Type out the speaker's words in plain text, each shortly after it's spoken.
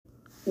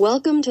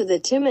Welcome to the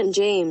Tim and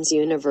James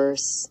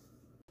universe.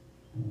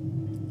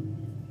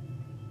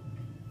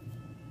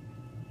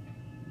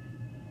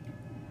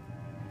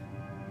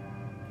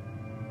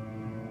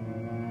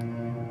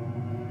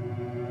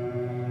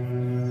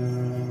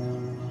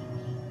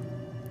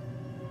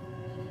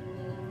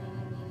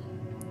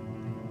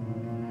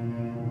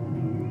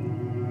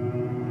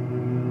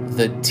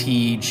 The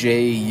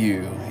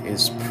TJU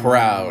is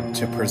proud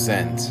to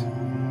present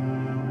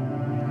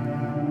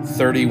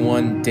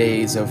 31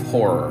 Days of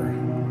Horror,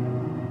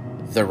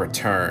 The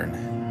Return.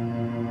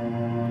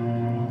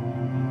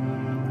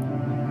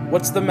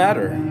 What's the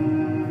matter?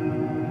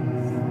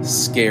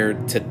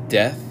 Scared to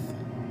death?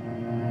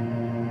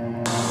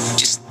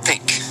 Just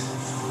think,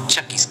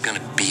 Chucky's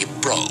gonna be a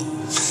bro.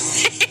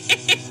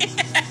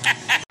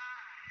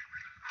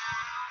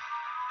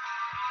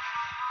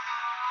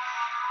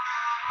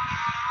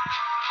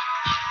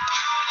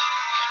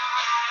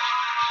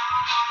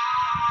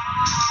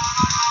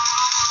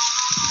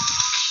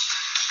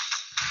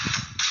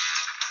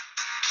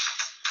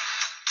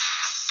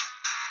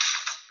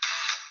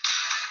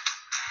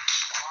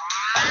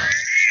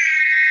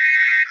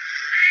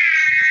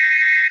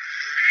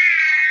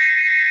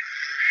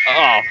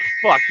 Oh,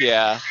 fuck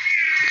yeah.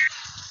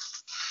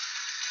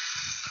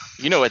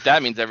 You know what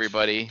that means,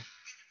 everybody.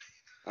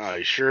 Oh,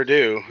 you sure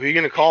do. Who are you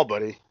going to call,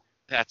 buddy?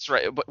 That's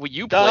right. But when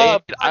you The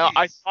played, I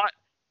buddies. thought,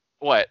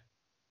 what?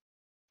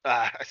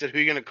 I said, who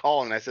are you going to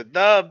call? And I said,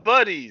 the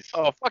buddies.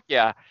 Oh, fuck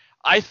yeah.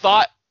 I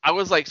thought, I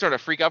was like sort of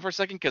freak out for a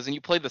second because when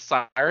you played the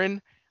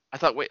siren, I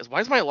thought, wait,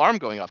 why is my alarm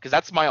going off? Because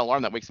that's my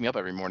alarm that wakes me up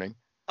every morning.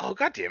 Oh,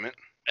 God damn it.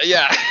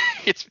 Yeah.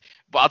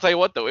 But I'll tell you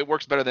what, though, it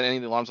works better than any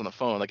of the alarms on the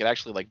phone. Like, it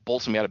actually, like,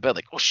 bolts me out of bed.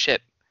 Like, oh,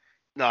 shit.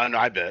 No,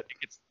 I bet.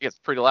 It gets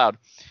pretty loud.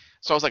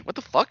 So I was like, what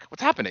the fuck?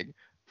 What's happening?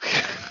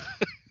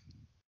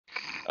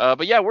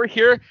 But yeah, we're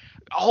here.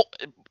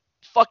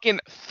 Fucking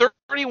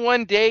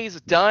 31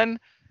 days done.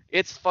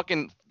 It's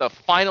fucking the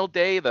final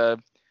day, the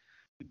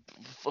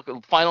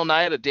fucking final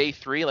night of day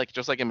 3, like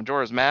just like in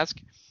Majora's Mask.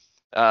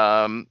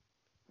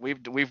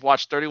 We've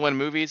watched 31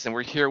 movies, and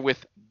we're here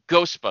with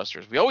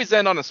Ghostbusters. We always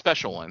end on a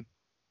special one.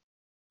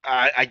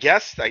 I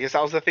guess that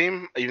was the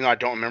theme, even though I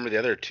don't remember the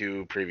other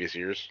 2 previous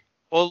years.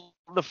 Well,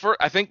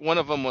 I think one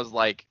of them was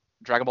like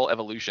Dragon Ball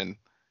Evolution.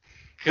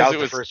 That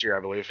was the first year, I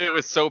believe. It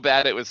was so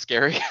bad, it was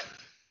scary.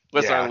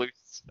 Was Yeah.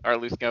 our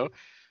loose go.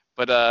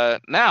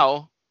 But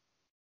now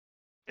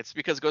it's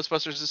because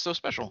Ghostbusters is so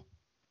special.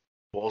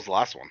 What was the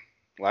last one?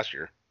 Last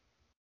year?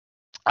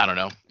 I don't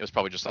know. It was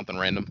probably just something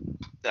random.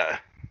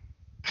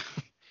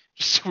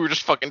 We were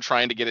just fucking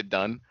trying to get it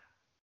done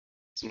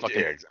as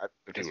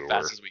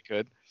fast as we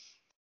could.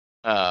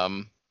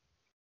 I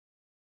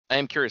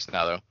am curious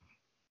now, though.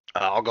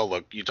 I'll go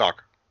look. You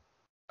talk.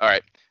 All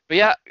right. But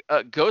yeah,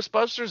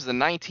 Ghostbusters, the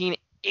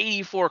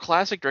 1984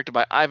 classic, directed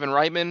by Ivan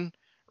Reitman,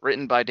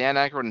 written by Dan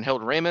Aykroyd and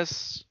Harold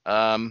Ramis.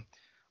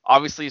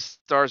 Obviously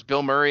stars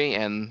Bill Murray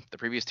and the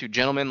previous 2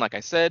 gentlemen, like I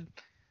said,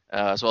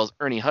 as well as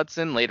Ernie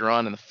Hudson later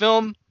on in the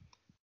film.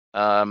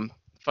 Fun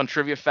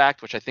trivia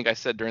fact, which I think I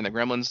said during the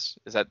Gremlins,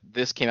 is that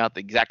this came out the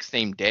exact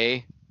same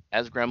day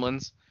as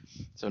Gremlins.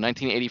 So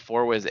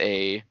 1984 was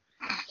a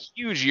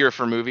huge year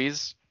for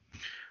movies.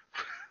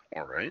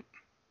 All right.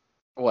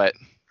 What?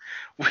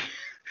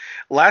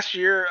 Last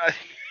year,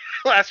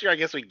 I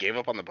guess we gave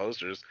up on the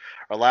posters.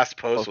 Our last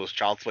post was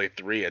Child's Play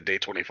 3 at day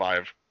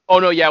 25. Oh,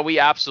 no, yeah, we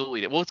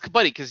absolutely did. Well, it's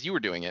buddy, because you were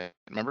doing it,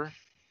 remember?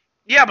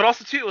 Yeah, but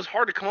also, too, it was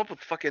hard to come up with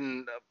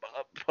fucking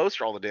a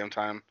poster all the damn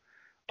time.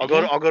 I'll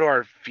go to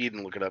our feed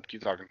and look it up.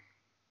 Keep talking.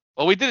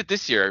 Well, we did it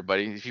this year,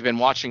 everybody. If you've been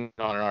watching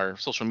on our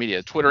social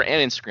media, Twitter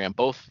and Instagram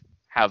both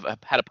have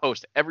had a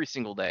post every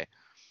single day.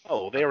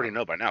 Oh, they already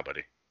know by now,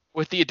 buddy.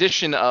 With the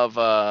addition of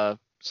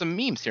some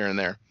memes here and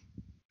there.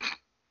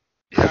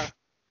 Yeah.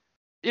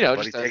 You know,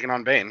 Buddy's just taking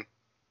on Bane.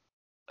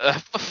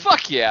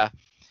 Fuck yeah.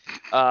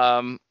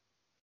 The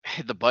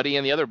buddy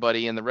and the other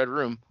buddy in the red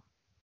room.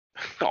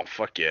 Oh,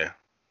 fuck yeah.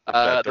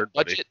 The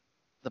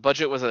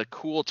budget was a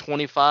cool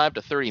 25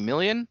 to 30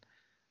 million,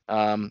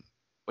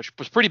 which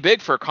was pretty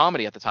big for a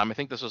comedy at the time. I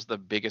think this was the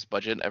biggest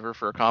budget ever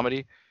for a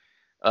comedy.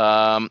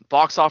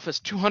 Box office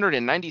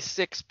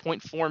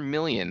 296.4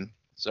 million.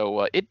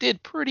 So it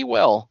did pretty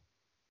well.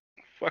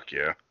 Fuck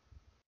yeah.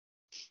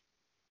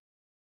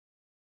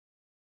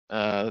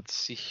 Let's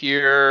see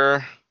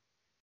here.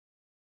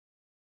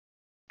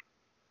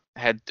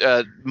 Had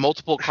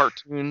multiple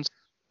cartoons.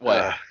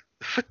 What?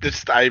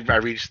 I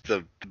reached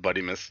the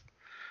buddy miss.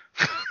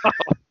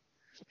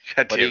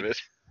 God damn it.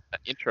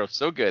 That intro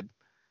so good.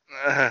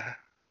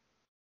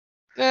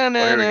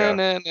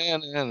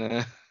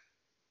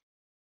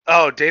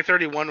 Oh, day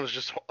 31 was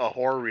just a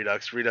horror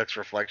redux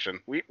reflection.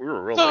 We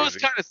were real so lazy. It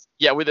was kind of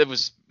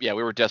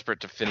we were desperate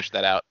to finish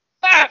that out.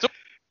 So,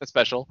 that's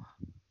special.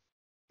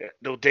 Yeah,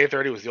 no, day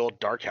 30 was the old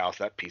Dark House,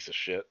 that piece of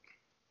shit.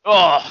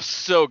 Oh,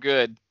 so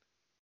good.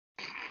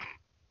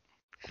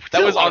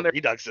 That was on their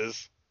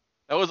Reduxes.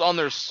 That was on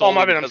their soul. Oh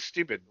my bad, I'm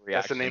stupid.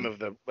 Reaction.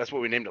 That's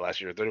what we named it last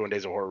year. 31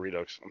 Days of Horror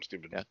Redux. I'm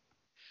stupid. Yeah.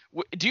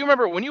 Do you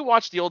remember when you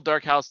watched the old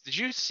Dark House? Did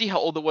you see how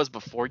old it was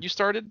before you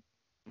started?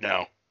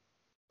 No.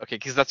 Okay,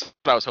 because that's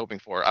what I was hoping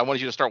for. I wanted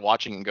you to start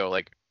watching and go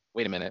like,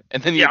 wait a minute,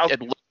 and then Yeah,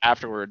 you'd look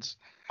afterwards.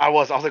 I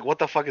was like, what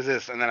the fuck is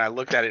this? And then I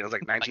looked at it. It was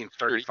like Like,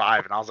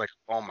 1935, and I was like,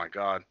 oh my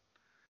god.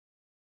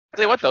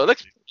 tell you I what though, felt it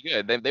looks pretty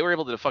good. They were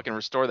able to fucking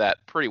restore that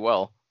pretty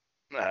well.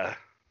 uh,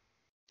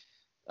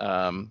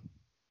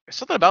 There's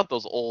something about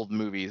those old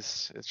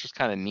movies. It's just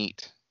kind of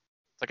neat.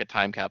 It's like a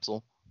time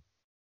capsule.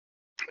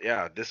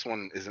 yeah. This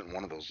one isn't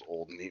one of those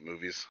old neat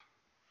movies.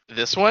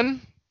 This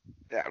one,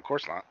 Yeah, of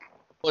course not.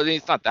 well, I mean,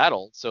 it's not that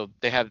old, so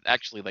they have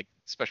actually like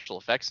special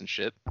effects and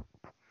shit.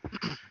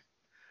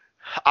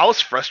 I was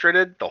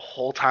frustrated the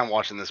whole time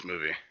watching this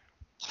movie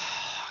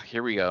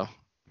Here we go.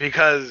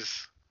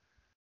 because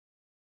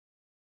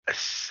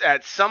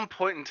at some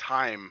point in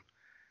time,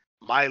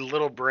 my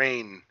little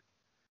brain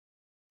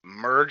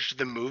merged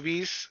the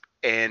movies,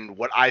 and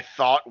what I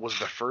thought was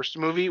the first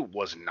movie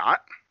was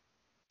not.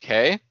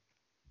 Okay.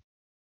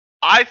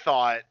 I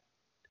thought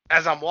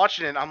as I'm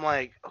watching it, I'm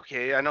like,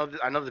 okay, I know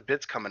the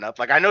bit's coming up.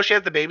 Like I know she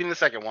has the baby in the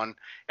second one,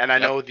 and I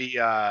Yep. know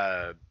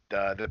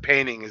the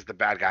painting is the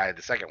bad guy in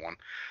the second one.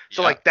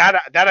 So Yep. like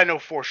that I know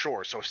for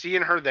sure. So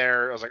seeing her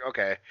there, I was like,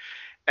 okay.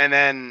 And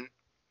then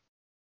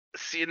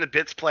seeing the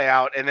bits play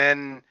out, and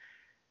then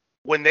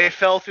when they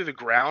fell through the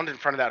ground in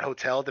front of that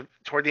hotel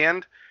toward the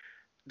end,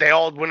 they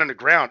all went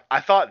underground. I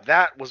thought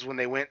that was when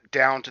they went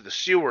down to the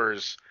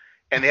sewers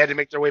and they had to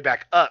make their way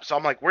back up. So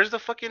I'm like, where's the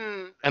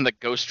fucking And the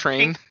ghost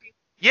train. pink?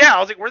 Yeah, I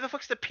was like, where the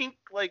fuck's the pink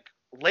like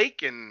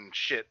lake and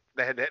shit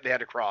they had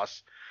to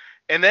cross?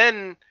 And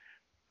then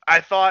I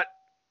thought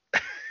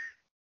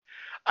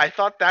I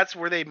thought that's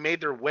where they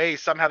made their way.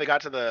 Somehow they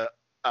got to the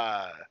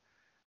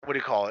what do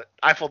you call it?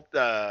 Eiffel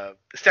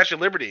Statue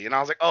of Liberty, and I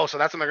was like, oh, so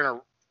that's when they're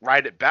gonna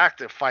ride it back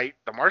to fight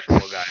the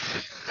marshmallow guy.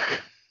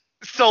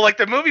 So like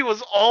the movie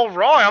was all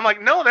wrong. I'm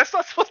like, no, that's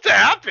not supposed to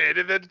happen.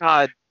 And then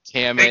God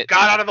damn they it.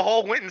 got out of the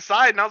hole, went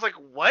inside, and I was like,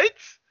 what?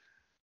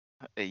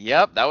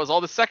 Yep, that was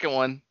all the second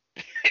one.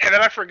 And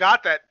then I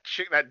forgot that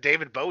chick, that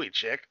David Bowie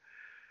chick,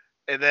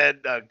 and then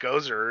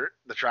Gozer,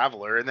 the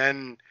Traveler, and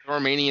then The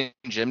Romanian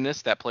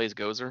gymnast that plays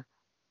Gozer.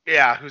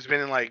 yeah, who's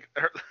been in like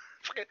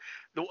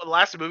the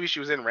last movie she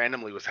was in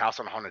randomly was House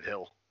on Haunted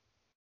Hill.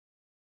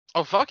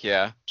 Oh fuck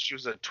yeah. She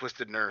was a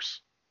twisted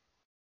nurse.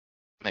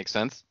 Makes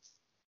sense.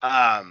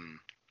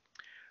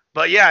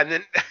 But yeah, and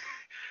then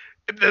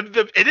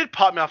it did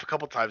pop me off a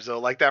couple times though.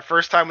 Like that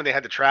first time when they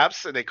had the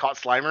traps and they caught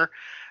Slimer,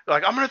 they're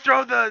like, "I'm gonna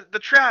throw the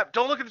trap.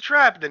 Don't look at the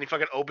trap." And then he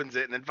fucking opens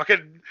it, and then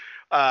fucking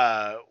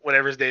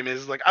whatever his name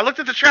is like, "I looked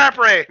at the trap,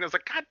 Ray," and I was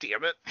like, "God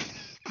damn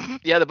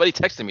it." Yeah, the buddy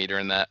texted me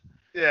during that.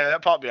 Yeah,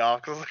 that popped me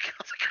off because I was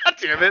like, "God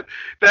damn it!"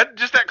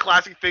 That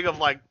classic thing of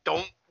like,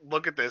 don't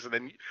look at this, and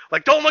then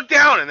like, don't look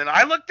down, and then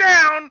I look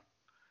down.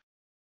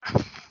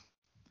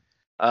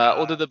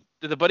 Well, did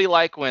the buddy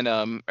like when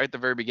right at the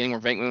very beginning where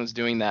Venkman was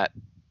doing that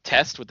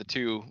test with the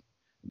two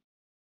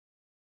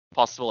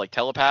possible like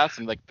telepaths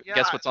and like Yeah,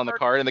 guess what's on the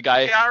card and the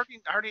guy Yeah,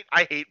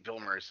 I hate Bill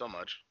Murray so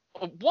much.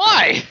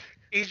 why?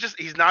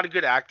 He's not a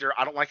good actor.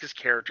 I don't like his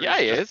character. Yeah,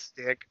 He's he just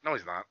is. a dick. No,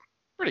 he's not.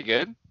 Pretty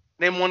good.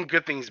 Name one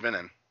good thing he's been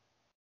in.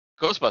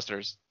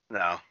 Ghostbusters.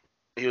 No,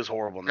 he was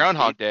horrible. In this.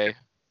 Groundhog Day.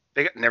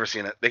 Never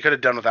seen it. They could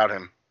have done without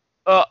him.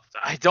 I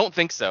don't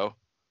think so.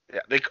 Yeah,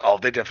 they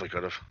definitely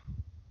could have.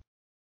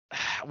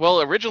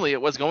 Well, originally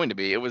it was going to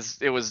be. It was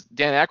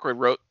Dan Aykroyd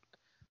wrote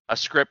a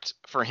script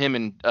for him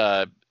and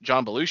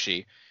John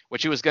Belushi,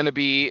 which it was going to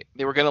be.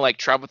 They were going to like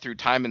travel through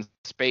time and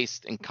space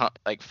and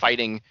like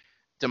fighting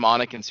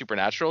demonic and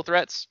supernatural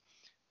threats.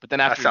 But then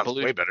That sounds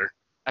way better.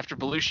 after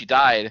Belushi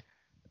died,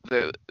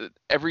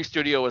 every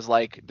studio was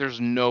like, "There's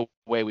no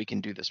way we can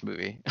do this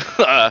movie."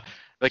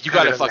 Like you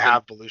got to fucking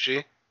have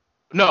Belushi.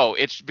 No,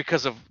 it's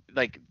because of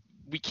like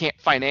we can't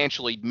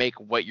financially make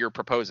what you're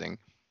proposing.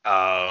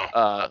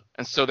 Oh.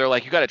 And so they're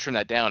like, you got to trim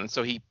that down. And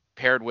so he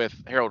paired with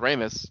Harold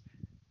Ramis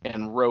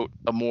and wrote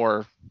a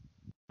more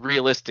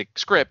realistic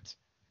script,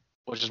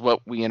 which is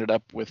what we ended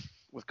up with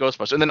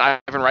Ghostbusters. And then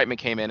Ivan Reitman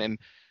came in, and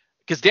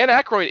because Dan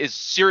Aykroyd is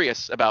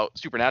serious about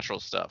supernatural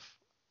stuff,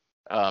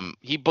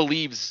 he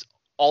believes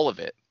all of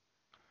it.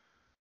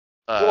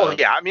 Well,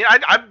 yeah. I mean,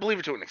 I believe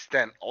it to an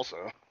extent, also.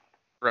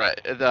 Right.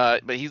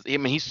 But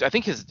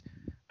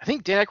I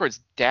think Dan Aykroyd's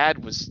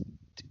dad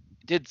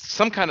did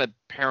some kind of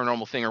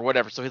paranormal thing or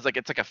whatever. So it's like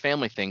a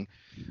family thing.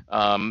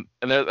 And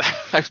there,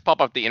 I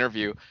pop up the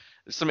interview.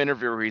 There's some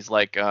interview where he's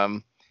like,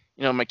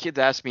 my kids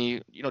asked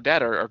me,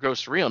 Dad, are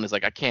ghosts real? And he's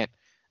like, I can't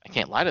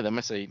lie to them.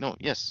 I say, no,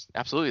 yes,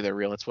 absolutely, they're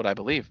real. That's what I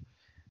believe.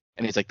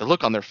 And he's like, the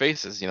look on their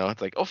faces,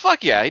 it's like, oh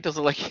fuck yeah, he does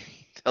it like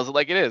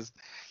it is.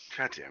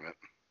 God damn it.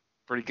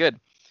 Pretty good.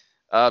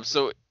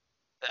 So,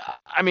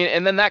 I mean,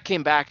 and then that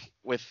came back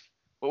with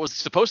what was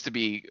supposed to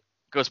be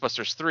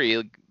Ghostbusters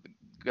 3,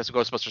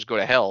 Ghostbusters Go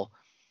to Hell,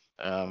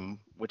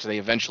 which they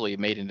eventually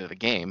made into the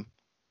game,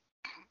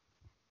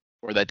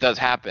 where that does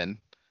happen.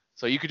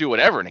 So you could do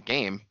whatever in a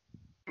game.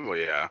 Well,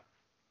 yeah.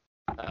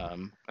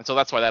 And so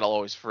that's why that'll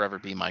always forever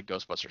be my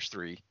Ghostbusters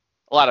 3.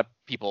 A lot of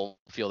people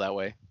feel that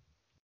way.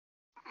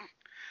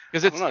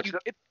 Because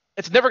it's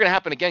it's never going to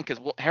happen again because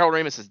Harold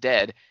Ramis is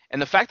dead,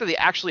 and the fact that they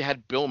actually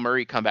had Bill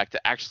Murray come back to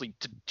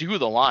do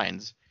the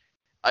lines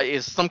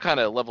is some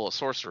kind of level of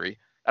sorcery.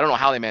 I don't know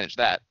how they managed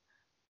that.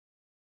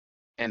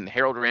 And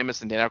Harold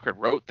Ramis and Dan Aykroyd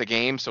wrote the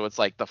game, so it's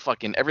like the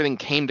fucking everything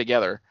came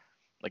together,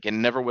 like it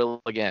never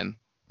will again.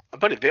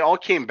 But they all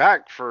came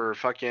back for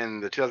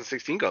fucking the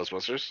 2016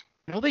 Ghostbusters.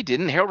 No, they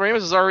didn't. Harold Ramis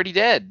is already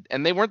dead,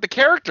 and they weren't the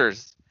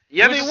characters.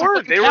 Yeah, It was they just were.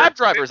 fucking They cab were.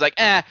 drivers. Like,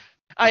 I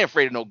ain't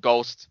afraid of no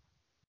ghost.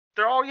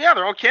 They're all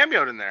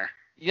cameoed in there.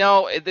 You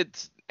know,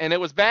 it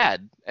was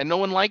bad, and no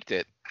one liked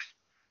it.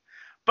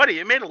 Buddy,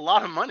 it made a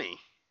lot of money.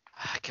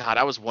 God,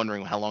 I was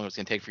wondering how long it was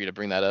gonna take for you to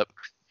bring that up.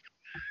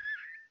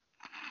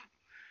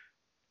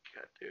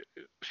 God, dude.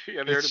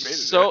 Yeah, they already made it.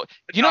 So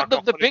you know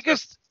the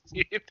biggest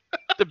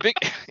the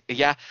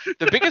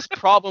biggest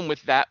problem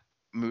with that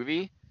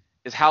movie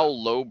is how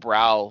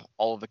lowbrow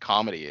all of the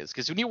comedy is.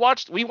 Because when you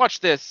watch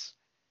this,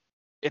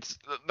 it's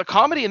the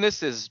comedy in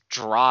this is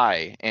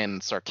dry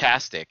and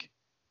sarcastic.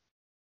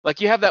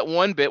 Like you have that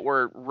one bit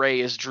where Ray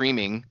is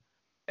dreaming,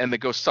 and the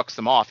ghost sucks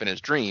them off in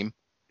his dream.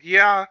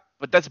 Yeah.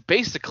 But that's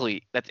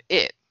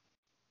it.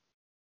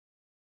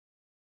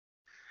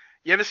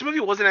 Yeah, this movie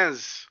wasn't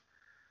as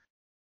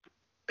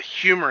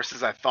humorous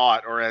as I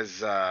thought, or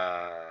as well,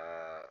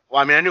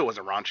 I mean, I knew it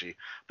wasn't raunchy,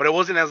 but it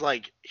wasn't as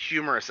like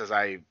humorous as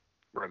I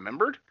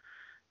remembered.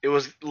 It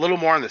was a little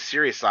more on the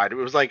serious side. It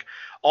was like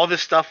all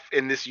this stuff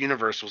in this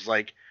universe was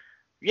like,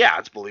 yeah,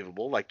 it's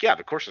believable. Like, yeah,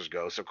 of course there's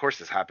ghosts, of course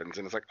this happens,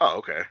 and it's like, oh,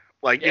 okay,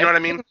 like, you know what I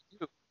mean?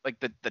 Like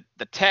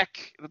the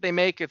tech that they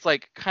make, it's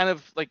like kind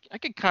of like I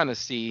could kind of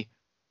see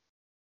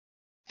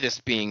this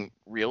being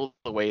real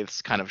the way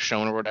it's kind of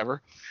shown or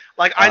whatever.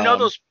 Like, I know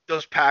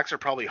those packs are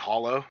probably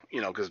hollow, you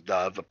know, because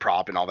the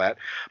prop and all that.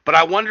 But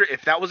I wonder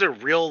if that was a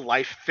real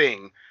life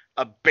thing,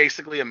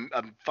 basically a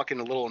fucking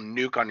little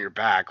nuke on your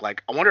back.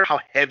 Like, I wonder how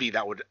heavy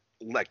that would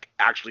like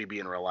actually be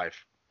in real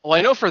life. Well,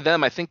 I know for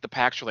them, I think the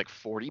packs are like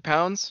 40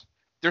 pounds.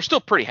 They're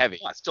still pretty heavy.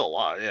 Well, that's still a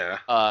lot, yeah.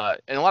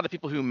 And a lot of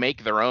people who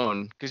make their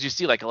own, because you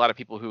see like a lot of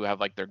people who have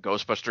like their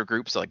Ghostbuster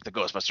groups, like the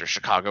Ghostbusters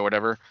Chicago or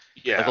whatever.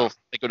 Yeah. Like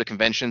they go to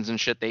conventions and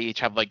shit. They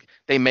each have like,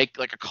 they make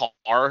like a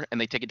car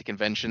and they take it to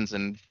conventions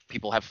and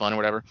people have fun or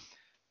whatever.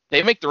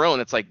 They make their own.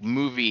 It's like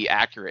movie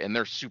accurate and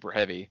they're super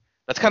heavy.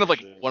 That's kind of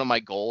like one of my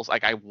goals.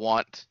 Like I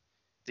want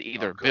to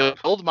either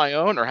build my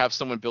own or have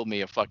someone build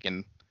me a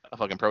fucking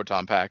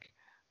proton pack.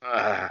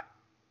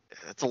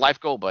 It's a life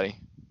goal, buddy.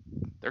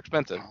 They're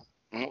expensive.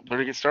 Well,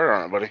 better get started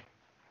on it, buddy.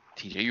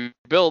 TJU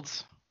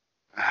builds.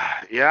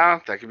 Yeah,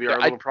 that could be our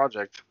little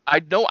project.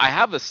 I know I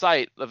have a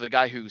site of a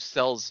guy who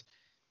sells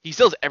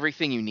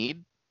everything you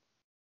need.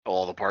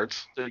 All the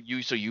parts.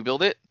 So you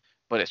build it,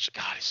 but it's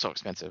so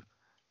expensive.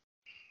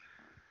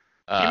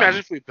 Can you imagine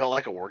if we built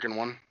like a working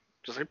one?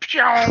 Just like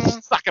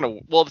it's not gonna.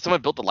 Well,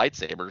 someone built the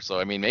lightsaber, so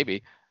I mean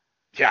maybe.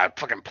 Yeah,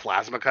 fucking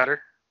plasma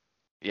cutter.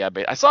 Yeah,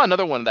 but I saw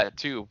another one of that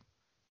too.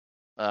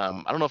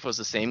 I don't know if it was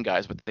the same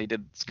guys, but they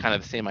did kind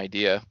of the same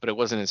idea, but it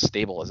wasn't as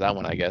stable as that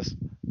one, I guess.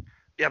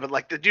 Yeah, but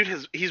like the dude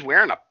he's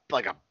wearing a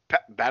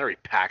battery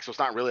pack, so it's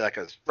not really like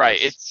a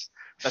It's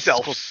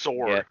self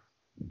sword.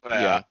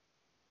 Yeah.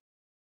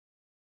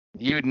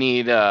 You'd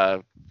need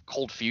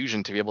cold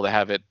fusion to be able to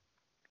have it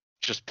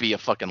just be a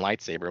fucking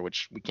lightsaber,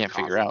 which we can't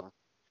figure out.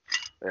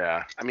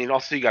 Yeah, I mean,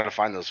 also you got to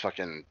find those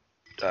fucking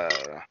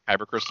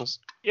hyper crystals.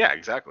 Yeah,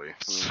 exactly.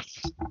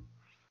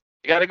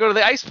 You got to go to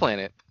the ice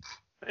planet.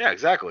 Yeah,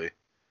 exactly.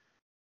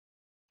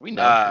 We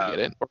know you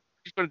get it. Or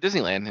just go to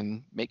Disneyland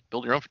and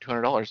build your own for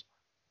 $200.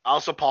 I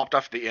also popped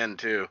off at the end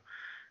too,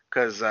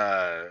 because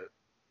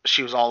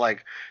she was all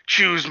like,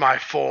 "Choose my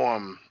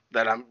form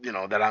that I'm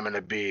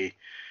gonna be,"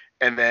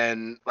 and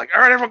then like,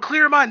 "All right, everyone,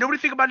 clear your mind. Nobody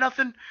think about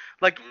nothing.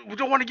 Like, we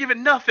don't want to give it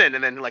nothing."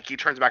 And then like he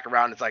turns back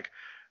around, and it's like,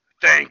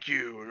 "Thank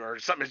you," or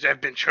something has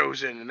been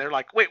chosen, and they're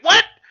like, "Wait,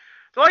 what?"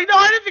 They're like, "No,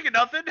 I didn't think of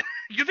nothing.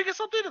 You think of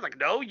something?" It's like,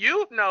 "No,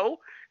 you no."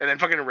 And then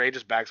fucking Ray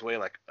just backs away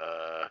like,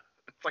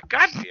 It's like,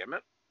 God damn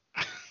it.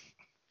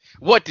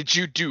 What did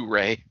you do,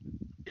 Ray?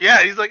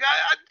 Yeah, he's like,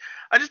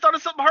 I just thought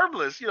of something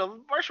harmless. You know,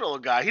 marshmallow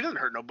guy. He doesn't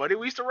hurt nobody.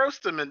 We used to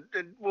roast him and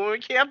when we were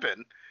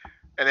camping.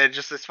 And then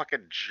just this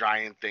fucking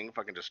giant thing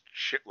fucking just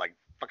shit like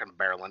fucking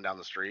barreling down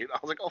the street. I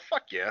was like, oh,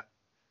 fuck yeah.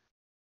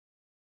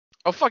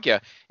 Oh, fuck yeah.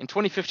 In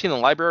 2015, the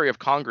Library of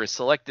Congress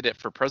selected it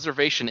for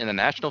preservation in the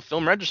National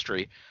Film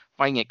Registry,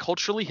 finding it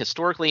culturally,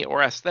 historically,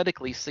 or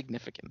aesthetically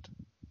significant.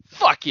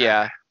 Fuck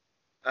yeah.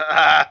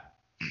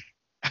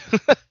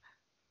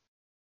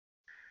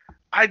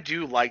 I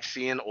do like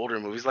seeing older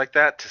movies like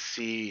that to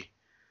see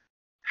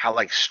how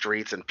like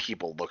streets and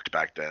people looked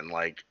back then,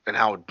 like, and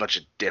how much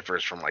it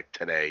differs from like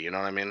today. You know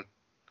what I mean?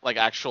 Like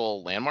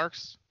actual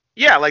landmarks?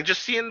 Yeah, like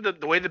just seeing the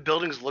way the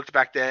buildings looked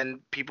back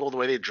then, people, the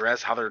way they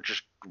dress, how they're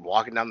just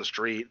walking down the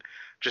street,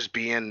 just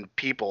being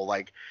people.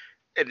 Like,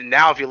 and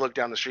now if you look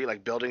down the street,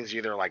 like buildings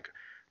either like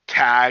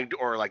tagged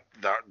or like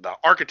the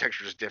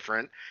architecture is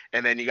different,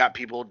 and then you got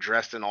people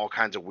dressed in all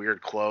kinds of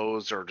weird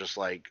clothes or just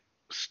like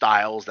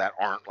styles that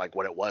aren't like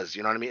what it was.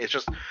 You know what I mean?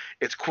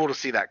 It's cool to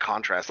see that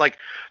contrast. Like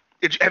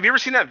Have you ever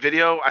seen that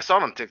video? I saw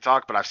it on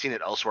TikTok, but I've seen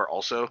it elsewhere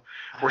also,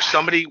 where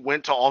somebody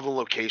went to all the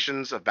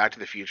locations of Back to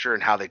the Future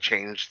and how they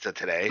changed to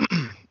today. So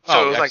it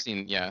Oh, was I've like,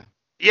 seen. Yeah.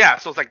 yeah,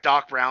 so it's like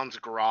Doc Brown's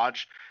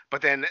garage,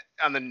 but then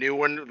on the new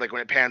one, like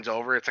when it pans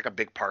over, it's like a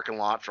big parking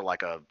lot for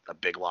like a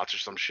Big Lots or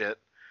some shit.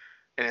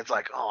 And it's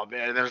like, oh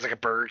man, and there's like a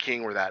Burger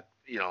King where that,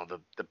 the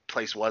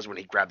place was when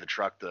he grabbed the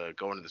truck to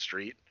go into the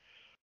street.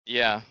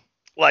 Yeah.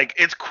 Like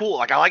it's cool.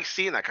 Like I like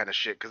seeing that kind of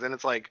shit because then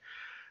it's like,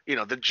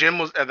 the gym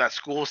was that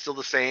school was still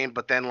the same,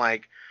 but then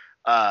like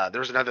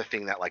there's another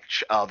thing that like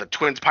the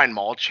Twins Pine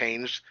Mall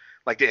changed.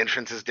 Like the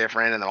entrance is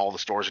different, and then all the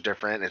stores are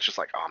different. And it's just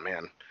like, oh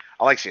man,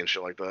 I like seeing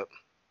shit like that.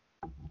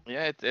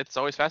 Yeah, it's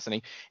always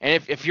fascinating.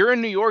 And if you're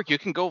in New York, you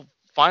can go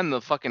find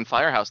the fucking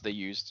firehouse they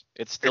used.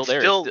 It's still It's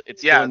there. still,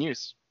 It's yeah, still in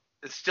use.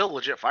 it's still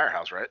legit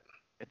firehouse, right?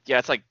 Yeah,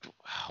 it's like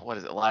what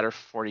is it, ladder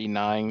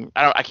 49?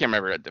 I can't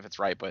remember if it's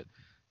right, but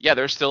yeah,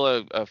 there's still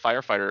a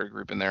firefighter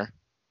group in there,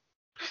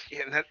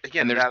 Yeah, and that,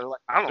 again, and that, like,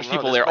 I don't there's know.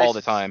 people This there all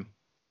place, the time.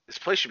 this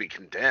place should be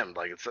condemned.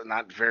 Like it's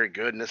not very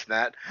good, and this and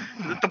that.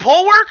 The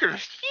poll worker,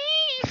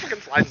 he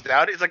fucking slides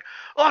down. He's like,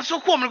 "Oh, it's so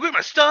cool. I'm gonna go get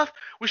my stuff.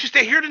 We should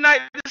stay here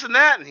tonight. This and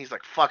that." And he's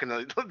like, "Fucking."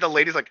 The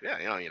lady's like, "Yeah,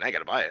 you ain't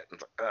gotta buy it." And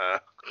it's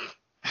like,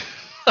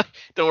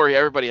 Don't worry,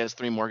 everybody has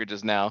 3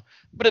 mortgages now.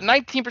 But at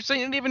 19%,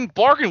 you didn't even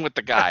bargain with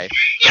the guy.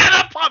 yeah,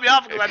 that popped me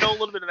off because I know a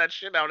little bit of that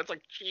shit now, and it's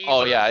like, Jesus.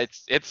 Oh yeah,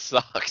 it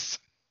sucks.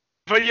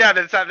 But yeah,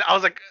 I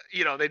was like,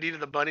 they needed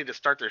the money to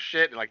start their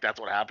shit, and like that's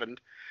what happened,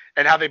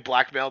 and how they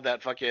blackmailed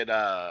that fucking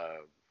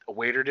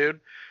waiter dude.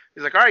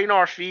 He's like, all right,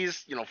 our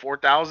fees,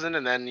 4,000,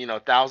 and then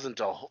 1,000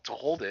 to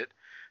hold it.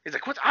 He's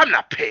like, what? I'm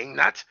not paying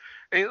that.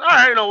 And he's all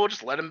right, we'll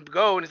just let him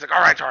go. And he's like,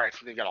 all right.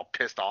 And he got all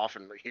pissed off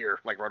and here,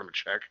 like, wrote him a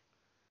check.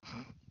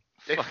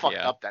 They fucked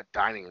up that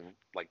dining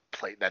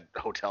that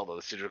hotel though,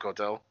 the Cedric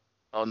Hotel.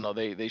 Oh no,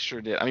 they sure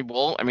did. I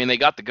mean, they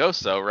got the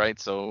ghost though, right?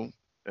 So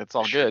it's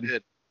all Sure good.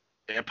 did.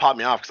 It popped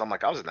me off because I'm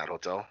like, I was in that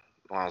hotel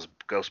when I was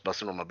ghost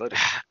busting with my buddy.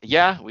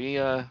 Yeah,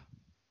 the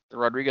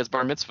Rodriguez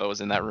bar mitzvah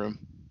was in that room.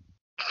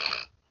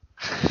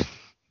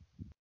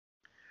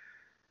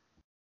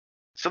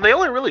 So they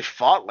only really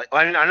fought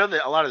I know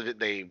that a lot of it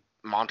they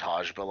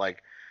montage, but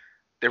like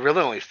they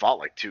really only fought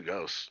like 2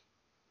 ghosts,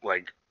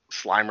 like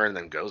Slimer and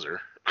then Gozer.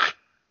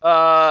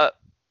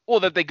 Well,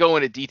 that they go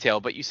into detail,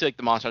 but you see like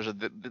the montage of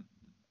the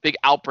big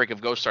outbreak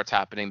of ghosts starts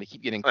happening. They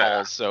keep getting calls,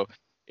 Yeah. so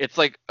it's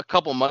like a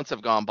couple months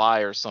have gone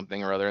by or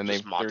something or other, and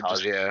Just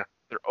montage,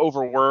 they're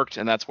overworked,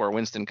 and that's where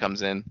Winston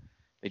comes in.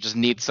 They just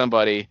need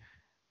somebody.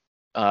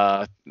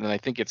 And I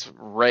think it's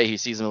Ray. He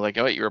sees him like,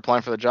 oh, you're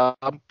applying for the job.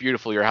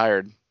 Beautiful, you're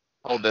hired.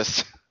 Hold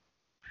this.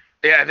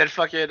 Yeah, and then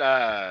fucking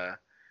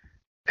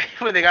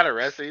when they got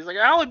arrested, he's like,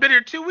 I only been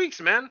here 2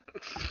 weeks, man.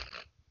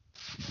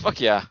 Fuck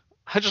yeah.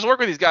 I just work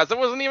with these guys. I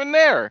wasn't even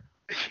there.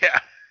 Yeah.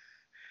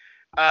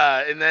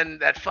 And then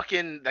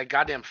that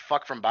goddamn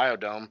fuck from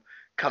Biodome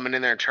coming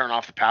in there and turning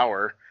off the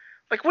power.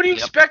 Like, what do you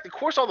expect? Of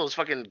course, all those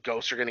fucking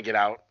ghosts are gonna get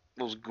out.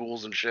 Those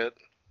ghouls and shit.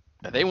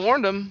 They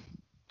warned him.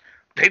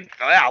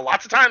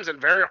 Lots of times and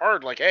very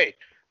hard. Like, hey,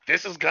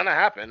 this is gonna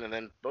happen, and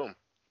then boom.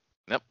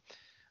 Yep.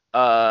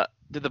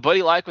 Did the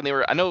buddy like when they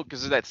were? I know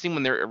because there's that scene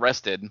when they're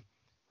arrested.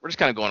 We're just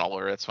kind of going all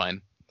over. That's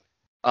fine.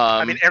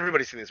 I mean,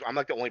 everybody's seen this. I'm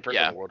like the only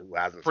person in the world who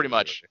hasn't. Pretty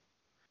much.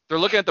 They're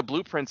looking at the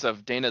blueprints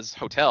of Dana's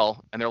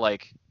hotel, and they're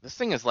like, "This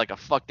thing is like a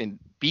fucking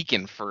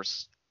beacon for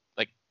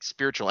like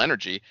spiritual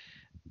energy."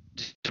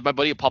 Did my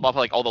buddy pop off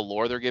like all the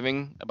lore they're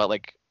giving about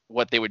like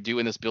what they would do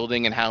in this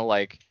building and how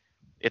like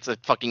it's a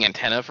fucking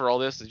antenna for all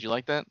this? Did you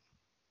like that?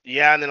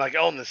 Yeah, and then like,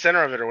 in the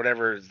center of it or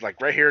whatever is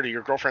like right here to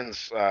your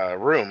girlfriend's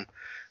room,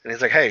 and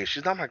he's like, hey,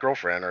 she's not my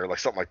girlfriend or like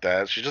something like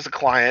that. She's just a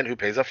client who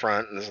pays up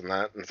front and this and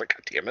that. And it's like,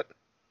 God damn it.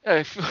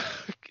 Yeah,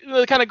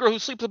 the kind of girl who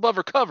sleeps above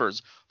her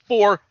covers,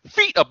 4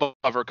 feet above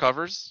her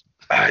covers.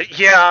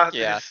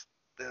 Yeah.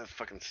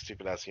 Fucking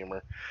stupid ass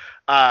humor.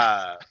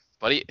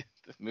 Buddy,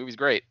 this movie's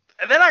great.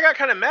 And then I got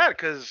kind of mad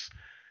because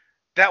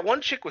that one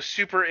chick was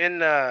super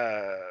in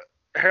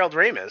Harold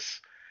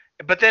Ramis,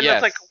 but then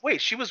it's like,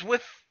 wait, she was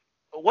with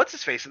what's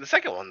his face in the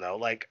second one though.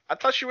 Like, I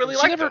thought she really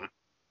liked him.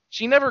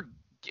 She never.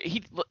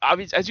 He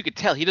obviously, as you could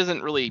tell, he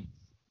doesn't really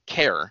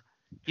care.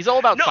 He's all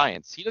about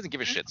science. He doesn't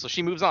give a shit, so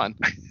she moves on.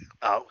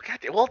 Oh, God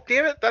damn. Well,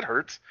 damn it, that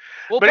hurts.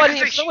 Well, but buddy,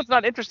 if someone's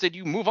not interested,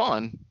 you move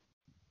on.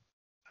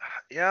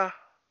 Yeah.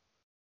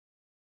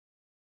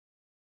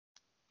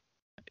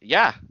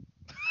 Yeah.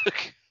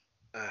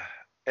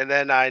 And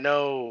then I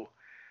know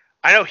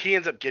he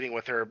ends up getting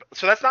with her.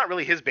 So that's not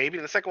really his baby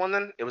in the second one.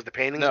 Then it was the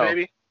painting's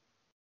baby.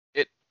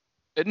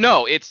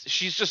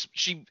 Because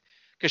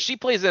she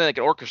plays in like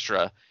an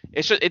orchestra.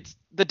 It's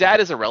the dad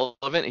is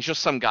irrelevant. He's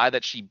just some guy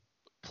that she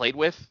played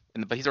with,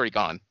 but he's already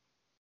gone.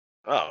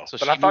 Oh, so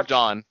she moved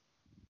on.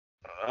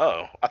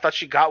 Oh, I thought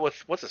she got with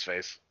what's his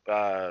face,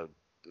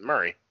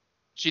 Murray.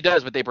 She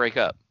does, but they break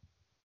up.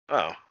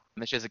 Oh. And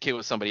then she has a kid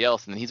with somebody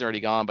else, and then he's already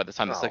gone by the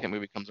time the second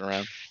movie comes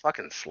around.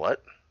 Fucking slut.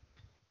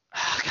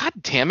 God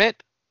damn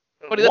it!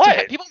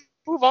 What? People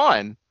move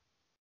on.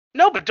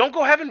 No, but don't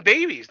go having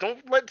babies.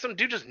 Don't let some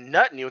dude just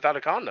nut in you without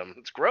a condom.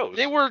 It's gross.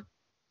 They were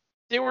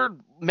they were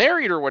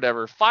married or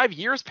whatever. 5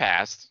 years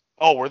passed.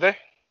 Oh, were they?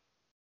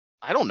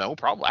 I don't know.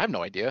 Probably. I have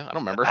no idea. I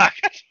don't remember. I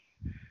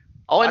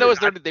All I know is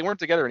didn't- they weren't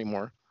together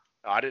anymore.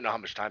 I didn't know how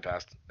much time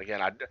passed.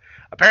 Again,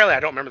 apparently I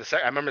don't remember the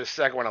second. I remember the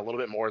second one a little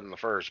bit more than the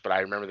first, but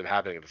I remember them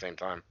happening at the same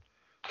time.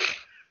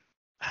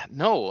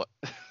 No,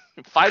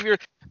 5 years.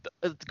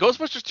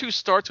 Ghostbusters 2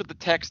 starts with the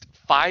text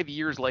 5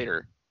 years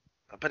later.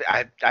 But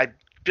I've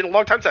been a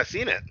long time since I've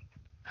seen it.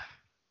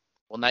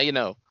 Well, now you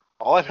know.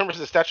 All I remember is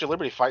the Statue of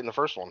Liberty fight in the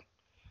first one.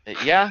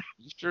 Yeah,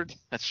 sure.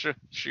 That's true.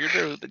 Sure you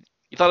do.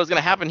 You thought it was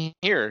gonna happen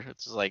here.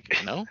 It's just like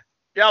no.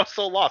 Yeah, I was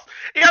so lost.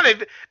 Yeah,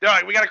 they're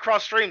like, we got to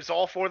cross streams. So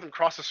all four of them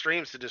cross the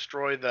streams to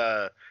destroy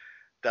the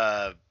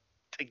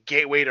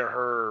gateway to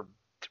her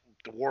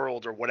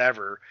world or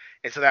whatever.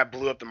 And so that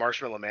blew up the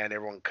Marshmallow Man.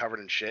 Everyone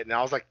covered in shit. And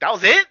I was like, that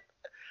was it.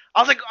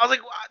 I was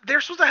like, they're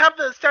supposed to have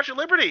the Statue of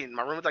Liberty. And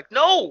my room was like,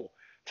 no,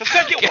 it's the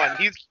second one.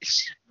 He's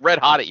red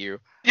hot at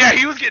you. Yeah,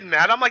 he was getting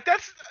mad. I'm like,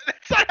 that's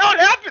not how it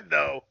happened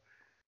though.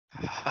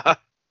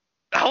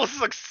 I was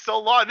just like so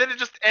long. And then it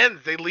just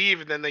ends. They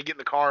leave and then they get in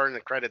the car and the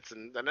credits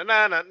and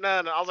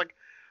I was like,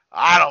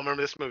 I don't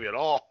remember this movie at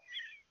all.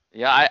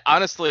 Yeah, I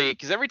honestly,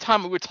 because every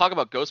time we would talk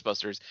about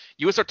Ghostbusters,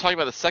 you would start talking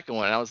about the second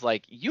one, and I was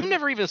like, you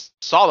never even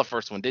saw the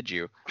first one, did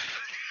you?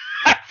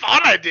 I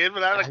thought I did,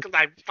 but I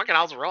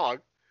was wrong.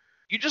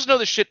 You just know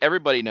the shit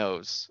everybody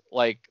knows,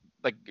 like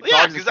Yeah,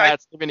 dogs and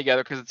cats living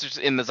together, because it's just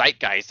in the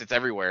zeitgeist. It's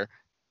everywhere.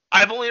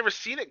 I've only ever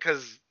seen it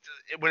because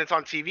when it's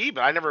on TV,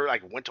 but I never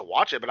like went to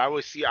watch it. But I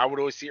would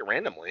always see it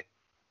randomly.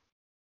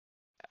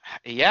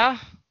 Yeah.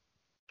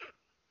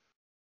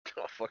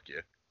 Oh fuck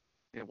you!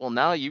 Well,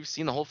 now you've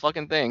seen the whole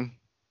fucking thing.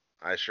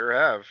 I sure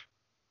have.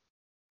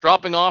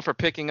 Dropping off or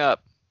picking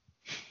up?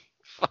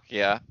 Fuck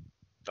yeah.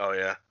 Oh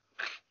yeah.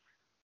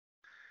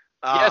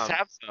 Yes,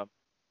 have some.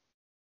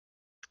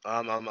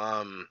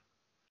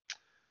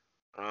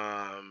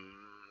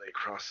 They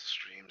cross the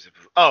streams.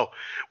 Oh,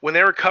 when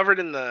they were covered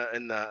in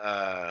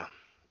the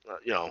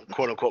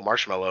quote unquote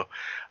marshmallow,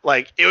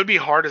 like it would be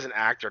hard as an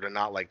actor to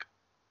not like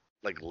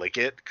lick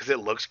it because it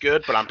looks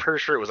good, but I'm pretty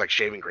sure it was like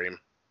shaving cream.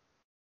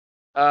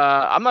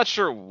 I'm not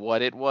sure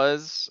what it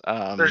was.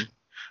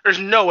 There's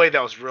no way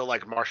that was real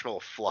like marshmallow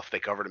fluff they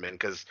covered him in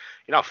because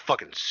you know how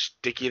fucking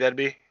sticky that'd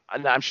be.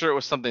 I'm sure it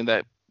was something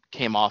that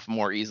came off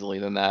more easily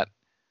than that.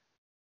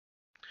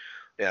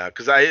 Yeah,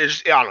 because I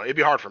don't know, it'd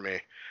be hard for me.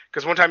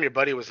 Because one time your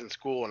buddy was in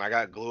school and I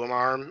got glue in my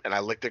arm and I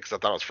licked it because I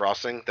thought it was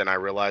frosting. Then I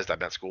realized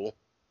I'm at school.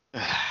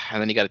 And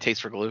then you got a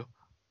taste for glue.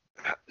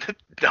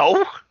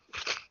 No.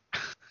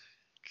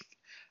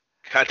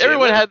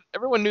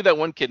 Everyone knew that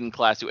one kid in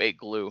class who ate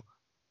glue.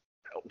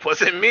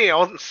 Wasn't me. I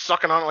wasn't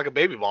sucking on it like a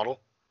baby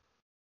bottle.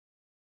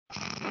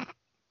 All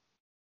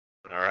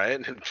right,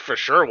 for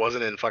sure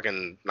wasn't in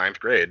fucking 9th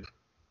grade.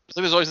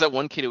 So there's always that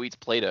one kid who eats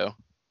Play-Doh.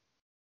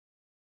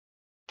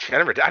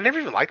 I never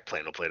even liked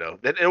Play-Doh.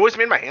 It always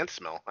made my hands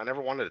smell. I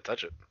never wanted to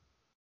touch it.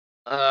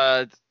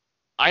 I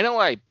know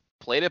I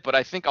played it, but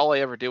I think all I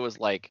ever did was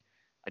like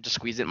I just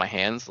squeezed it in my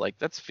hands. Like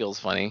that feels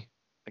funny.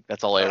 Like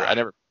that's all I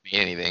never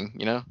made anything,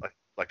 you know?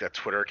 Like that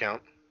Twitter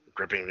account,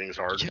 gripping things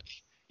hard. Yeah.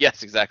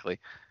 Yes, exactly.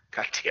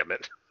 God damn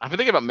it. I've been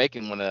thinking about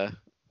making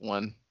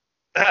one.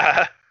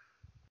 I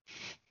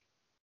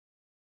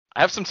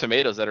have some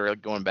tomatoes that are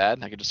like, going bad,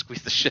 and I could just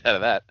squeeze the shit out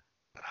of that.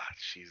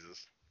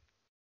 Jesus.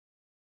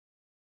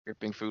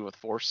 Gripping food with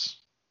force.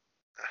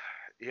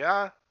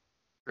 Yeah.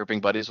 Gripping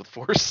buddies with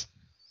force.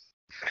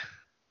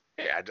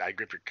 Yeah, I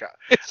grip your cock.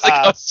 It's like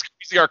us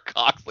squeezing our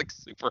cocks like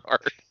super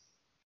hard.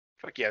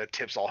 Fuck yeah, the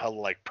tip's all hella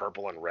like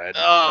purple and red.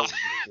 Oh.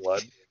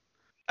 Blood.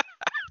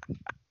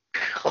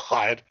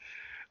 God.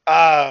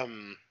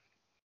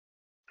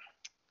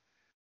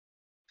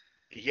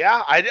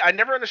 Yeah, I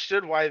never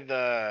understood why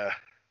the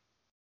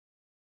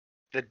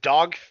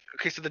dog.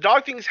 Okay, so the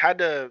dog things had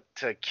to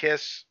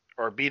kiss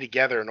or be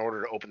together in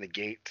order to open the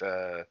gate.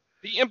 The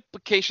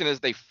implication is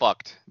they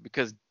fucked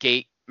because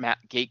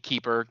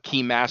gatekeeper,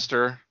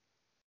 keymaster,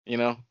 you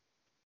know.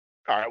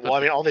 All right. Well, I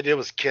mean, all they did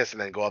was kiss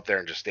and then go up there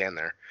and just stand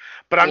there.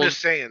 But I'm just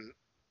saying,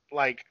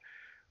 like,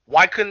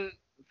 why couldn't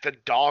the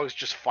dogs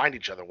just find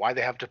each other? Why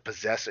they have to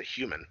possess a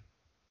human?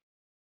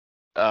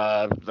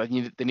 They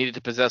needed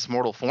to possess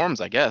mortal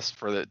forms, I guess,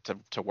 for it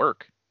to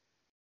work.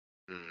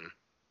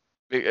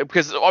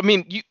 Because I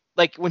mean, you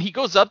like when he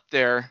goes up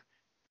there,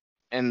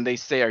 and they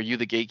say, "Are you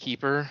the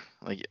gatekeeper?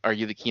 Like, are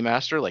you the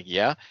keymaster?" Like,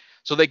 yeah.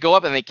 So they go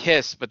up and they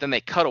kiss, but then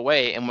they cut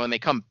away, and when they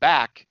come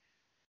back,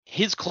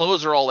 his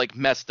clothes are all like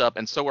messed up,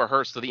 and so are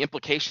hers. So the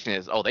implication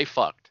is, oh, they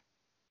fucked.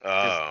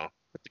 Oh.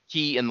 Put the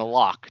key in the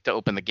lock to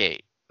open the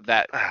gate.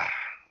 That's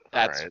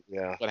right,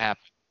 yeah. what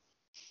happened.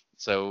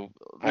 So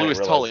Louis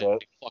Tully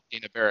fucked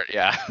Dana Barrett,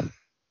 yeah.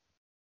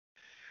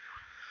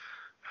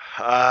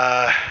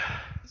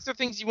 These are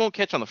things you won't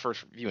catch on the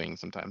first viewing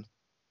sometimes.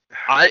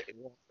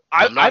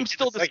 I'm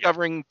still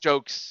discovering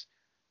jokes,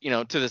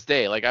 to this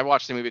day. Like I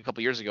watched the movie a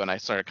couple years ago and I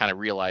started to kind of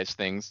realize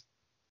things.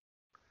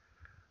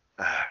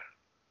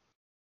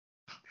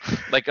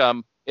 Like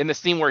in the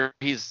scene where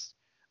he's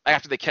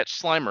after they catch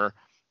Slimer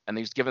and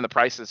he's giving the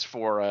prices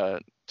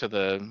for to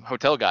the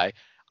hotel guy,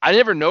 I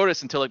never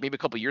noticed until like maybe a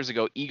couple years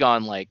ago,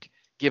 Egon like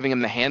giving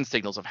him the hand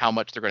signals of how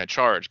much they're going to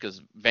charge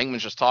because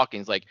Venkman's just talking.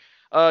 He's like,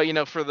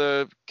 for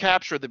the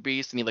capture of the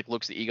beast, and he like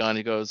looks at Egon. And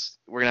he goes,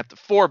 "We're gonna have to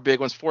 4 big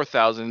ones,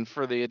 4,000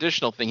 for the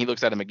additional thing." He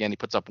looks at him again. He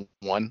puts up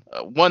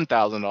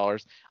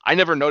 $1,000. I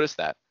never noticed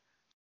that.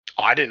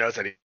 Oh, I didn't notice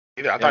that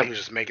either. I thought he was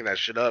just making that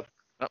shit up.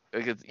 No,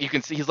 because you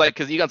can see he's like,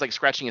 because Egon's like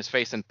scratching his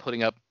face and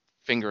putting up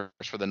fingers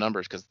for the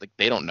numbers because like,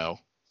 they don't know.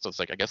 So it's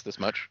like, I guess this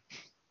much.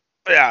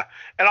 Yeah,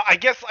 and I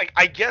guess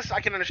I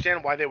can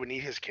understand why they would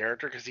need his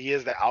character because he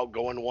is the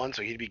outgoing one,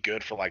 so he'd be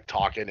good for like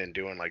talking and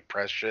doing like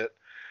press shit.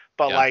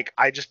 But Yeah. like,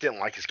 I just didn't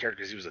like his character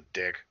because he was a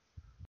dick.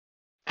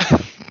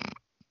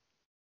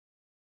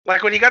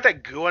 Like when he got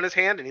that goo on his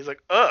hand and he's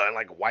like, and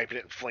like wiping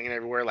it and flinging it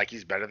everywhere, like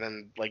he's better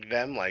than like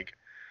them. Like,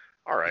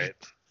 all right.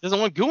 He doesn't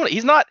want goo in it.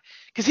 He's not,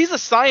 because he's a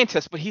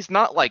scientist, but he's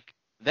not like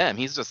them.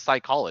 He's just a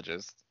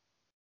psychologist.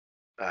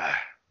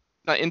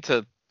 Not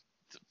into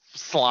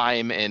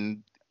slime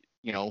and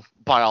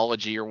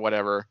biology or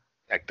whatever.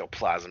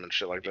 Ectoplasm and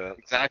shit like that.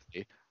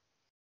 Exactly.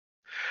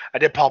 I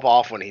did pop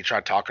off when he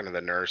tried talking to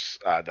the nurse,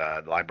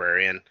 the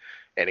librarian,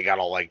 and he got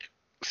all like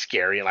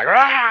scary and like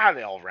and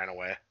they all ran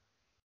away.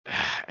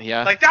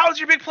 Yeah. Like that was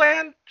your big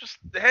plan? Just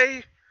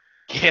hey,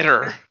 get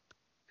her.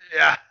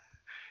 Yeah.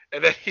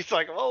 And then he's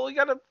like, well, we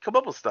gotta come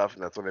up with stuff,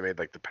 and that's when they made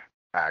like the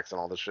packs and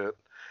all this shit.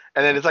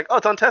 And then it's like, oh,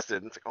 it's untested.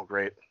 And it's like, oh,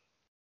 great.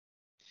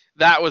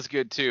 That was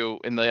good too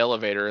in the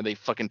elevator, and they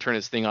fucking turn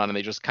his thing on, and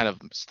they just kind of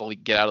slowly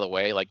get out of the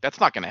way. Like that's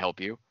not gonna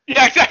help you.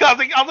 Yeah, exactly. I was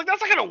like,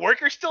 that's not gonna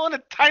work. You're still in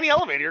a tiny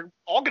elevator. You're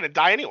all gonna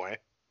die anyway.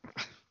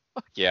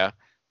 Yeah,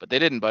 but they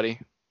didn't, buddy.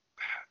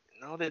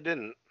 No, they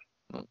didn't.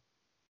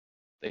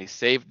 They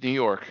saved New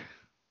York.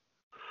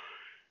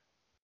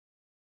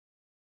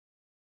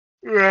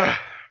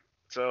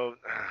 So,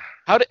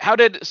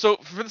 so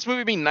for this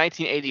movie being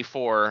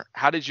 1984,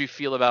 how did you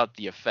feel about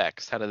the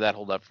effects? How did that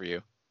hold up for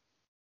you?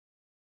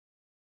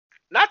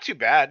 not too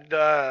bad.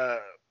 Because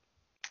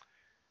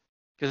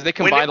they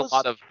combined a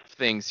lot of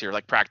things here,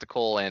 like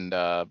practical and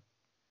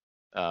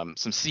some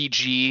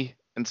CG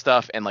and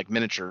stuff, and like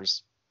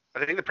miniatures.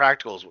 I think the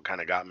practical is what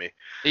kind of got me.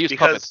 They used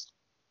puppets.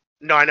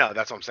 No, I know.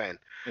 That's what I'm saying.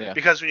 Yeah.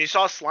 Because when you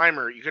saw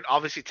Slimer, you could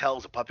obviously tell it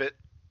was a puppet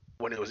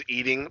when it was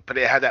eating, but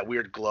it had that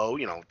weird glow,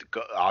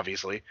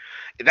 obviously.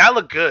 That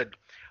looked good.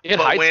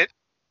 But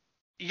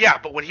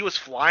when he was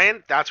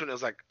flying, that's when it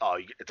was like, oh,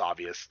 it's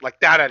obvious.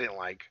 Like that I didn't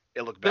like.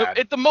 It looked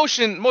bad. The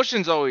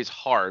motion's always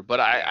hard, but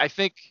I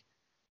think.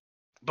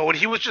 But when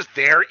he was just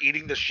there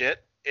eating the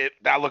shit,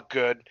 that looked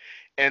good.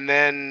 And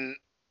then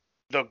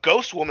the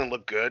ghost woman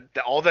looked good.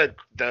 All the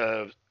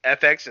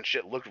FX and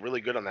shit looked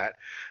really good on that.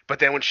 But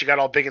then when she got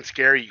all big and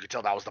scary, you could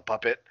tell that was the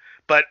puppet.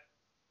 But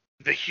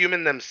the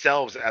human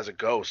themselves as a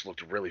ghost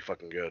looked really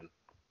fucking good.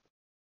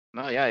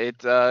 No, yeah, it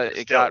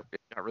got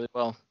really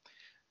well.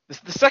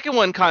 The second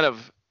one kind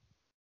of,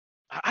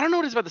 I don't know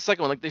what it is about the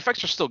second one. Like the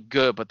effects are still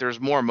good, but there's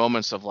more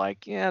moments of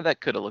like, yeah,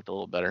 that could have looked a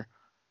little better.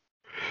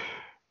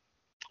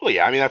 Well,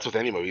 yeah, I mean that's with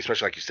any movie,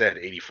 especially like you said,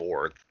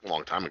 84, a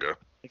long time ago.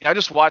 Like, I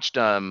just watched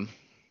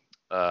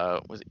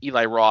was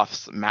Eli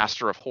Roth's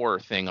Master of Horror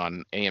thing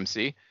on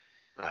AMC,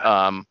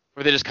 where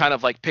they just kind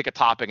of like pick a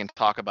topic and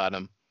talk about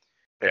them.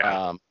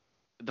 Yeah.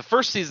 The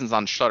first season's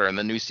on Shudder, and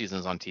the new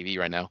season's on TV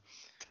right now.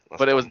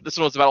 This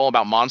one was all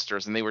about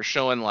monsters, and they were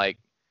showing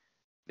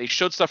they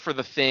showed stuff for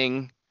The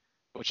Thing,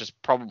 which is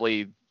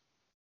probably,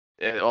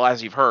 well,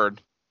 as you've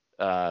heard,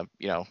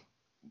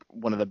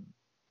 one of the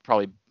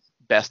probably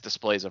best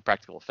displays of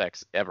practical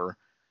effects ever.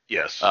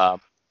 Yes.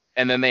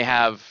 And then they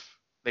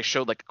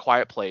showed like A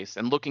Quiet Place,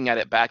 and looking at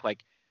it back,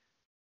 like,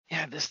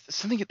 yeah, this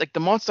something like the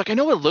monster. Like, I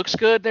know it looks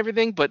good and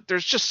everything, but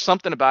there's just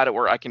something about it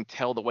where I can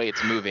tell the way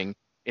it's moving,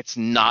 it's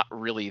not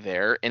really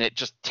there, and it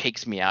just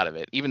takes me out of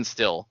it. Even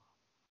still.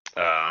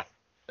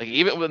 Like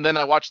even when then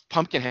I watched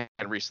Pumpkinhead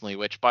recently,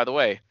 which, by the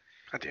way,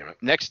 God damn it,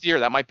 next year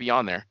that might be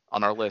on there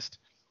on our list.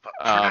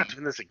 We're not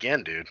doing this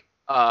again, dude.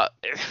 Well,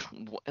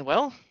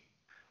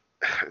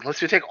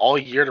 unless we take all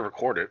year to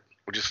record it,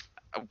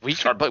 we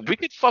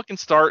could fucking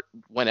start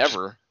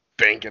whenever.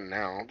 Banking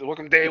now.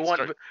 Welcome day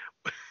one.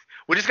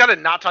 We just gotta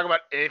not talk about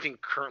anything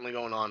currently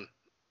going on.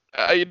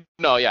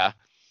 Yeah.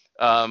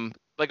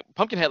 Like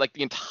Pumpkinhead, like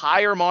the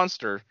entire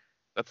monster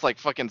that's like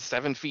fucking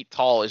 7 feet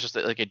tall is just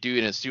like a dude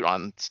in a suit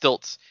on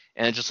stilts,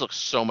 and it just looks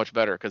so much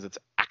better because it's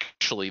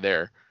actually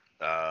there.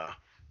 And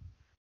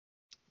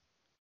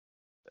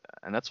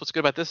that's what's good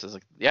about this is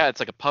like, yeah, it's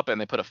like a puppet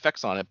and they put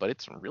effects on it, but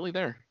it's really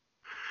there.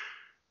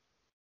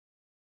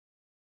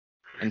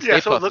 And Stay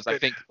Puft, I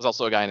think, was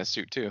also a guy in a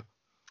suit too.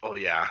 Oh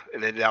yeah,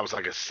 and then that was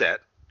like a set,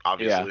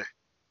 obviously.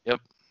 Yeah. Yep.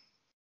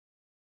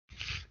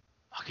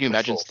 Can you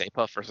imagine Stay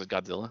Puft versus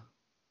Godzilla?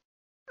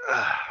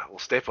 Well,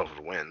 Stay Puft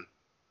would win.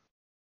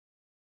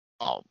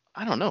 Oh,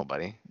 I don't know,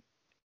 buddy.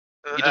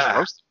 You just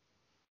roast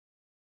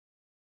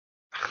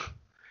him.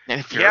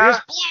 And Furious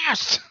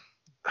Blast!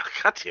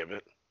 God damn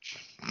it.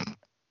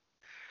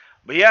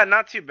 But yeah,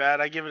 not too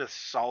bad. I give it a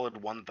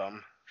solid one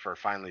thumb for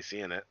finally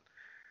seeing it.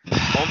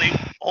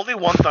 Only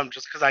one thumb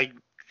just because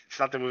it's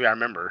not the movie I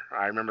remember.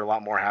 I remember a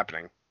lot more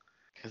happening.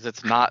 Because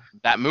it's not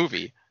that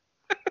movie.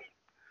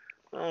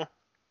 Oh.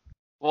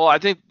 Well, I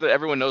think that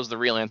everyone knows the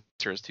real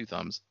answer is two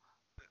thumbs.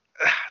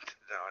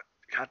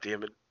 God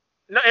damn it.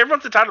 No,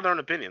 everyone's entitled to their own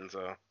opinion,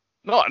 so.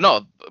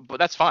 No, but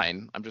that's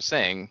fine. I'm just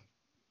saying.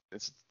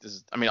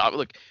 I mean,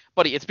 look,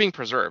 buddy, it's being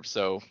preserved,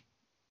 so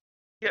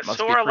Yeah, it must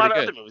so be are a lot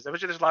pretty of good. other movies. I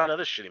bet you there's a lot of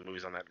other shitty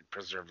movies on that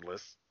preserved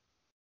list.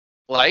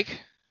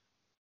 Like,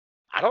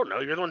 I don't know.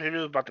 You're the one who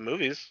knew about the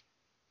movies.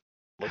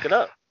 Look it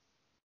up.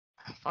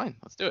 fine,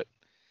 let's do it.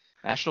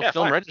 National Yeah,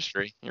 Film fine.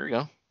 Registry. Here we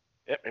go.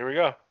 Yep, here we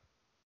go.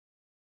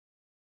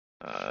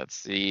 Let's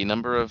see,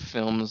 number of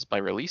films by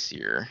release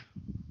year.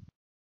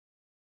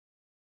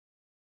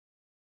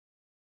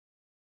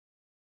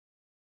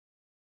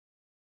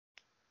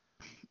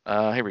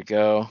 Here we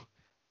go.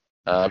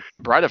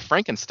 Bride of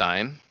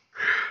Frankenstein.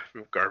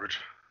 Garbage.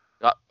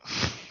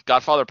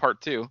 Godfather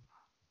Part 2.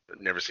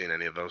 Never seen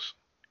any of those.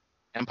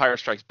 Empire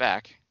Strikes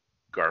Back.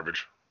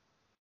 Garbage.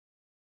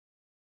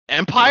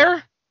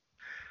 Empire?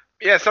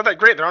 Yeah, it's not that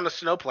great. They're on the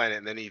snow planet,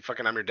 and then he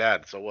fucking I'm your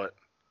dad. So what?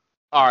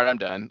 All right, I'm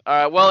done. All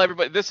right, well,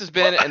 everybody, this has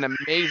been an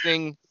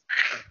amazing,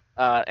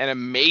 Am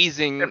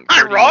I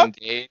 31 wrong?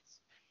 days.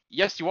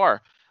 Yes, you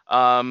are.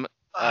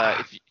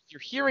 If you're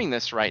hearing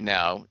this right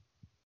now,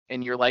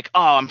 and you're like,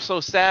 "Oh, I'm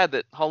so sad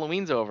that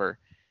Halloween's over,"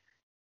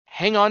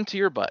 hang on to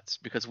your butts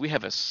because we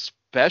have a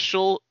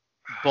special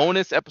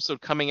bonus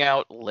episode coming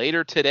out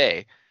later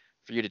today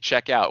for you to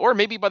check out, or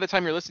maybe by the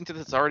time you're listening to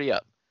this, it's already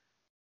up.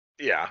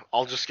 Yeah,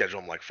 I'll just schedule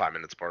them like 5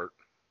 minutes apart.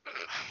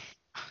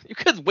 You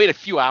could wait a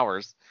few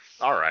hours.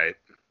 All right.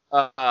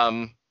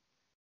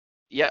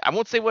 Yeah, I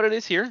won't say what it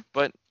is here,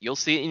 but you'll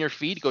see it in your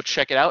feed. Go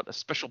check it out. A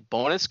special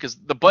bonus because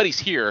the buddies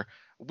here,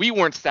 we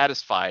weren't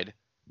satisfied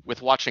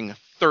with watching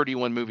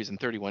 31 movies in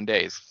 31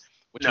 days,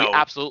 which we No.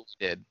 absolutely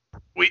did.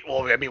 We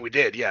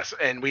did, yes,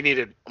 and we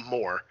needed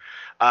more.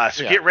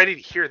 So Yeah. get ready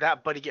to hear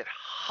that buddy get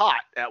hot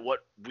at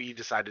what we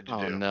decided to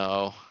Oh do.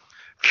 no.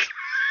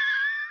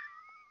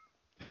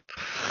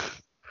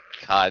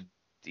 God.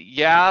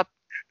 Yeah.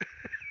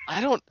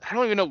 I don't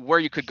even know where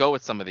you could go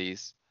with some of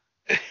these.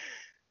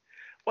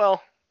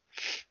 Well,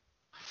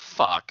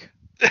 Fuck.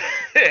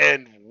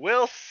 and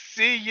we'll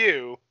see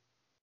you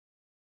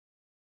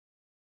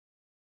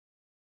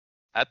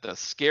At the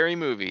scary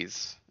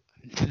movies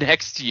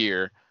next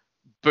year.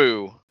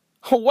 Boo.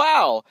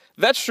 Wow,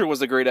 that sure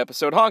was a great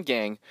episode, huh,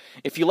 gang?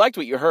 If you liked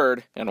what you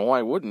heard, and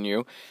why wouldn't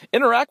you,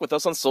 interact with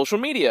us on social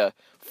media.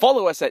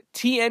 Follow us at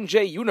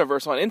TNJ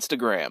Universe on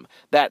Instagram.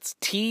 That's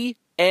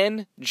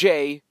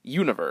TNJ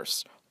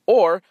Universe.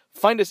 Or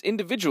find us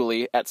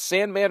individually at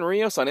Sandman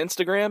Rios on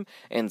Instagram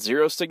and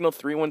Zero Signal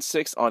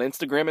 316 on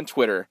Instagram and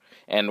Twitter.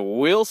 And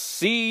we'll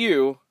see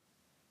you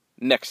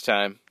next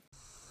time.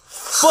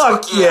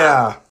 Fuck yeah!